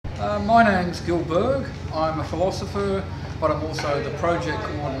My name's Gil Burgh. I'm a philosopher, but I'm also the project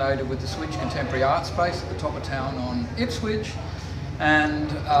coordinator with the Switch Contemporary Art Space at the top of town on Ipswich.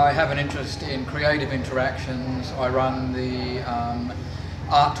 And I have an interest in creative interactions. I run the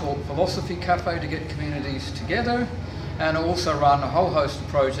Art Talk Philosophy Cafe to get communities together, and I also run a whole host of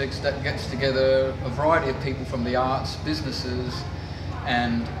projects that gets together a variety of people from the arts, businesses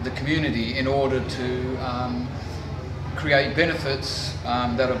and the community in order to create benefits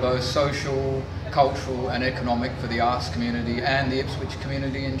that are both social, cultural and economic for the arts community and the Ipswich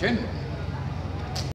community in general.